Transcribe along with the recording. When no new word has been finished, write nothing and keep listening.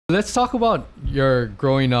Let's talk about your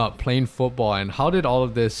growing up playing football and how did all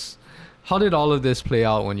of this play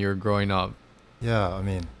out when you were growing up? Yeah, I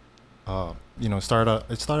mean, it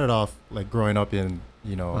started off like growing up in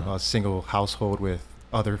a single household with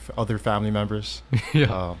other family members.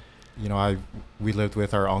 Yeah. We lived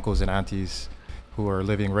with our uncles and aunties who are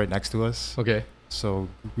living right next to us. Okay. So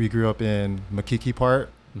we grew up in Makiki Part,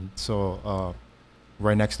 Mhm. so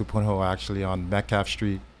right next to Punho, actually on Metcalf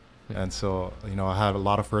Street. Yeah. And so I had a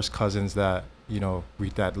lot of first cousins that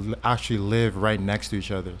actually live right next to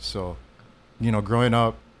each other. So growing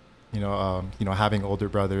up, having older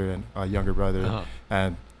brother and a younger brother, Uh-huh.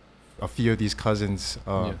 and a few of these cousins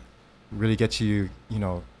Yeah. really get you,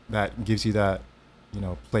 that gives you that,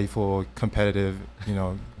 playful, competitive,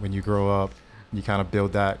 when you grow up, you kind of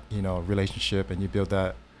build that, relationship, and you build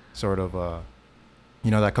that sort of,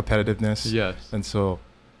 that competitiveness. Yes. And so,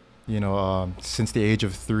 since the age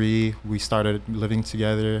of 3, we started living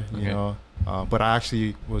together, Okay. But I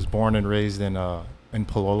actually was born and raised in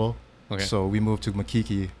Palolo. Okay. So we moved to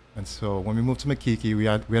Makiki. And so when we moved to Makiki, we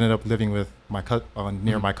ended up living with near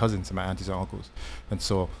Mhm. my cousins and my aunties and uncles. And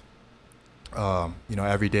so,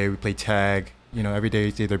 every day we play tag. Every day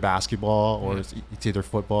it's either basketball or Yeah. it's either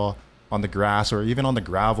football on the grass or even on the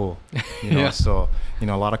gravel. Yeah. So a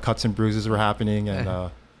lot of cuts and bruises were happening,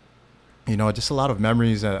 and just a lot of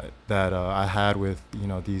memories that I had with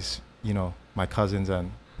these my cousins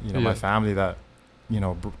and Yeah. my family that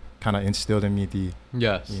kind of instilled in me the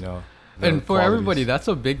Yes. the And for everybody, qualities. that's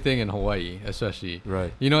a big thing in Hawaii, especially.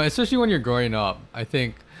 Right. Especially when you're growing up. I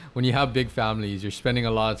think when you have big families, you're spending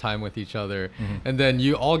a lot of time with each other, Mhm. and then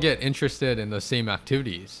you all get interested in the same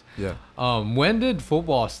activities. Yeah. When did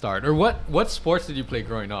football start, or what sports did you play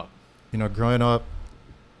growing up? Growing up,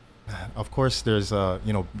 of course, there's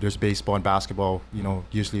baseball and basketball.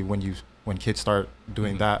 Usually when kids start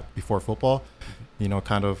doing Mhm. that before football,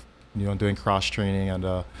 kind of doing cross training, and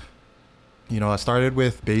I started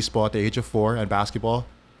with baseball at the age of 4 and basketball.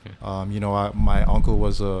 Okay. My uncle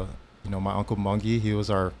was my uncle Mungi. He was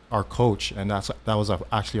our coach, and that was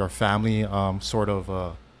actually our family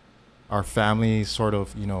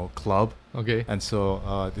club. Okay. And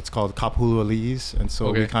so it's called Kapahulu Ali'is. And so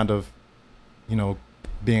Okay. we kind of,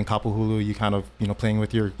 being in Kapahulu, you kind of, playing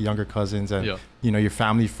with your younger cousins and, Yeah. your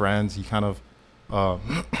family friends, you kind of,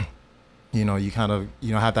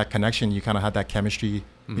 have that connection, you kind of have that chemistry,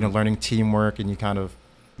 Mhm. learning teamwork, and you kind of,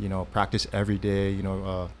 practice every day,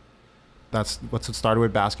 that's what started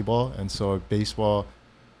with basketball. And so baseball,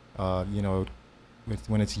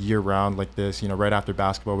 when it's year round like this, right after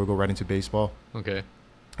basketball, we'll go right into baseball. Okay.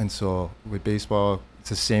 And so with baseball, it's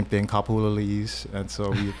the same thing, Kapahulu Ali'is. And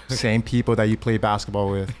so same people that you play basketball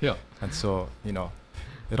with. Yeah. And so,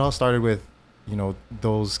 it all started with,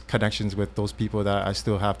 those connections with those people that I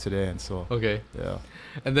still have today. And so, Okay. yeah.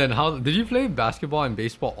 And then how did you play basketball and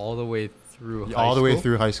baseball all the way through high All the way school?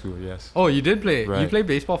 through high school, yes. Oh, you did play. You Right. played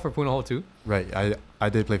baseball for Punahou too? Right. I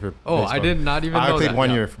did play for Oh, baseball. I did not even know I played that. 1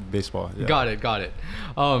 Yeah. year for baseball. Yeah. Got it.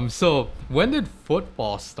 So when did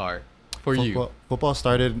football start for you? Football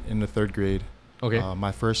started in the 3rd grade. Okay.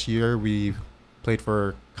 My first year, we played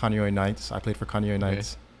for Kaneohe Knights. I played for Kaneohe Okay.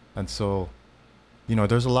 Knights. And so,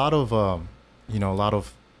 there's a lot of,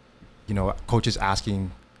 coaches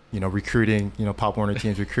asking, recruiting, Pop Warner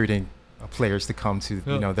teams recruiting players to come to,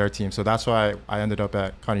 Yeah. their team. So that's why I ended up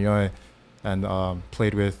at Kaneohe and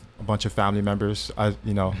played with a bunch of family members,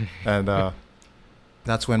 and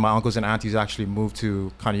that's when my uncles and aunties actually moved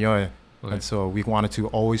to Kaneohe. Okay. And so we wanted to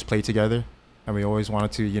always play together, and we always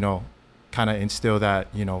wanted to, kind of instill that,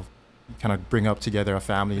 kind of bring up together a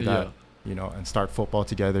family that, and start football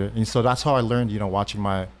together. And so that's how I learned, watching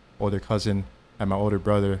my older cousin and my older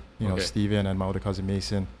brother, Okay. Steven, and my older cousin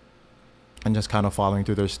Mason, and just kind of following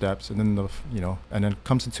through their steps. And then and then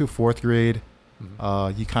comes into 4th grade,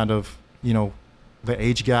 Mhm. you kind of, the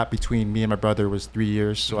age gap between me and my brother was 3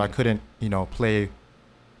 years, so I Mhm. couldn't, play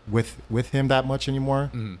with him that much anymore.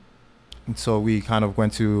 Mhm. And so we kind of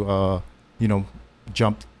went to,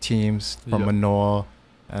 jump teams from Yeah. Manoa,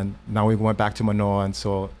 and now we went back to Manoa. And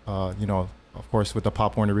so, of course, with the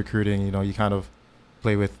Pop Warner recruiting, you kind of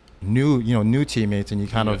play with new teammates, and you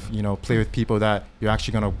kind of, play with people that you're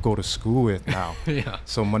actually going to go to school with now. Yeah.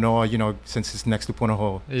 So Manoa, since it's next to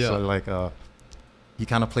Punahou, Yeah. so like, you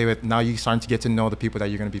kind of play with, now you're starting to get to know the people that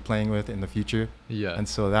you're going to be playing with in the future. Yeah. And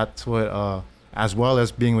so that's what, as well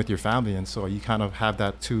as being with your family. And so you kind of have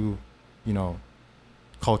that two,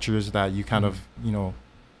 cultures that you kind of,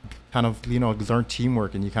 learn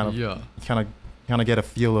teamwork, and you kind of, Yeah. you kind of get a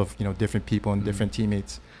feel of, different people and Mhm. different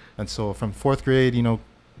teammates. And so from 4th grade,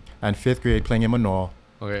 and 5th grade playing in Manoa,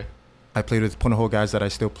 Okay. I played with Punahou guys that I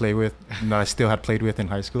still play with, that I still had played with in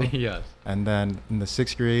high school. Yes. And then in the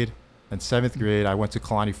 6th grade and 7th grade, I went to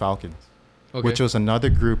Kalani Falcons, Okay. which was another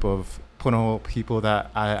group of Punahou people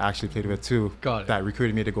that I actually played with too. Got it. That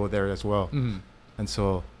recruited me to go there as well. Mhm. And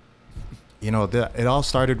so, it all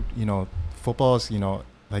started, football is,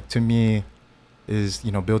 like to me is,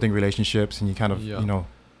 building relationships, and you kind of, Yeah.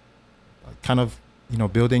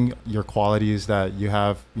 building your qualities that you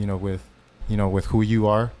have, with who you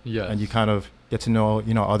are. Yes. And you kind of get to know,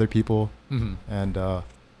 other people. Mhm. And,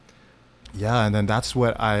 and then that's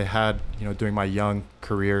what I had, during my young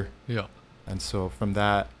career. Yeah. And so from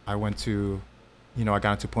that, I went to, I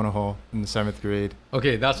got into Punahou in the 7th grade.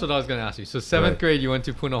 Okay, that's what I was gonna ask you. So 7th Right. grade, you went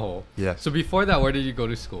to Punahou. Yes. So before that, where did you go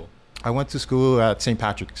to school? I went to school at St.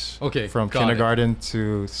 Patrick's. Okay, From got kindergarten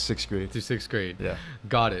to 6th grade. To 6th grade. Yeah.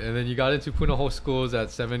 Got it. And then you got into Punahou schools at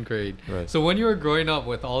 7th grade. Right. So when you were growing up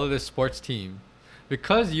with all of this sports team,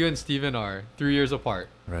 because you and Steven are 3 years apart,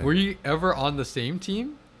 Right. were you ever on the same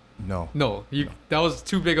team? No. No, that was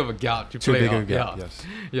too big of a gap to Too play big on. of a gap, Yeah. yes.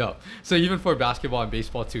 Yeah. So even for basketball and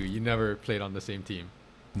baseball too, you never played on the same team.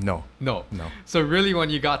 No. No. No. So really, when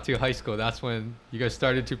you got to high school, that's when you guys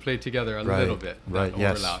started to play together a little bit. that Right.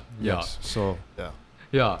 Yes. overlap. Yes. So, yeah.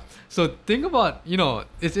 Yeah. So think about,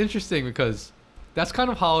 it's interesting because that's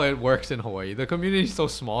kind of how it works in Hawaii. The community is so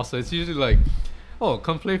small, so it's usually like, oh,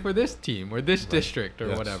 come play for this team or this district or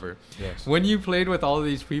Yes. whatever. Yes. When you played with all of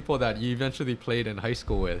these people that you eventually played in high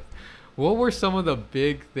school with, what were some of the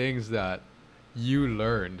big things that you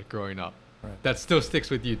learned growing up Right. that still sticks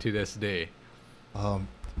with you to this day?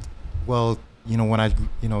 Well, when I,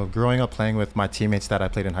 growing up playing with my teammates that I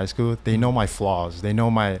played in high school, they know my flaws. They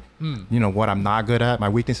know my, what I'm not good at, my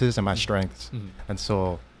weaknesses and my strengths. Mhm. And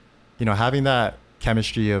so, having that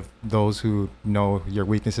chemistry of those who know your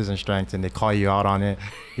weaknesses and strengths, and they call you out on it,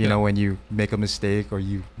 when you make a mistake or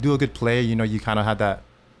you do a good play, you kind of had that,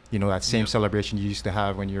 that same Yeah. celebration you used to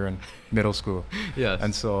have when you're in middle school. Yes.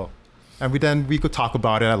 And so, we could talk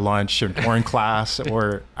about it at lunch or in class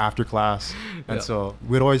or after class. And Yeah. so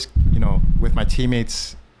we'd always, with my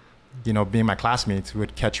teammates, being my classmates, we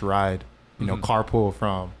would catch a ride, Mhm. carpool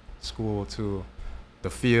from school to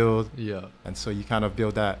the field. Yeah. And so you kind of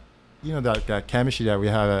build that, that chemistry that we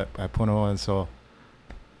have at Punahou. And so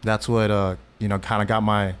that's what, kind of got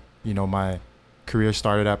my, my career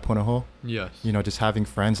started at Punahou. Yes. Just having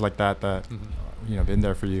friends like that, Mhm. been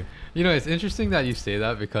there for you. It's interesting that you say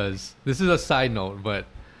that because this is a side note, but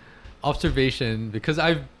observation, because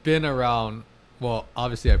I've been around, well,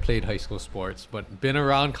 obviously I played high school sports, but been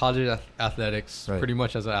around college athletics Right. pretty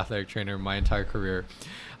much as an athletic trainer my entire career.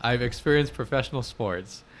 I've experienced professional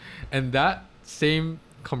sports, and that same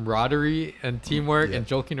camaraderie and teamwork Yeah. and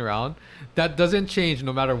joking around, that doesn't change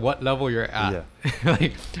no matter what level you're at. Yeah.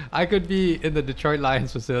 Like I could be in the Detroit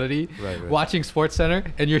Lions facility Right. watching Sports Center,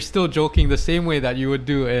 and you're still joking the same way that you would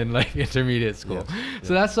do in like intermediate school. Yes.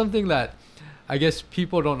 So that's something that I guess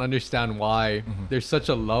people don't understand why Mhm. there's such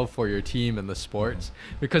a love for your team and the sports,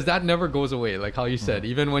 because that never goes away. Like how you said,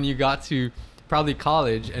 even when you got to probably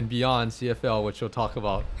college and beyond CFL, which we'll talk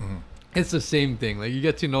about, it's the same thing. Like you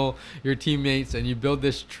get to know your teammates and you build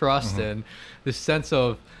this trust and this sense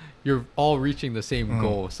of you're all reaching the same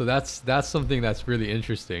goal. So that's something that's really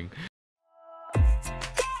interesting.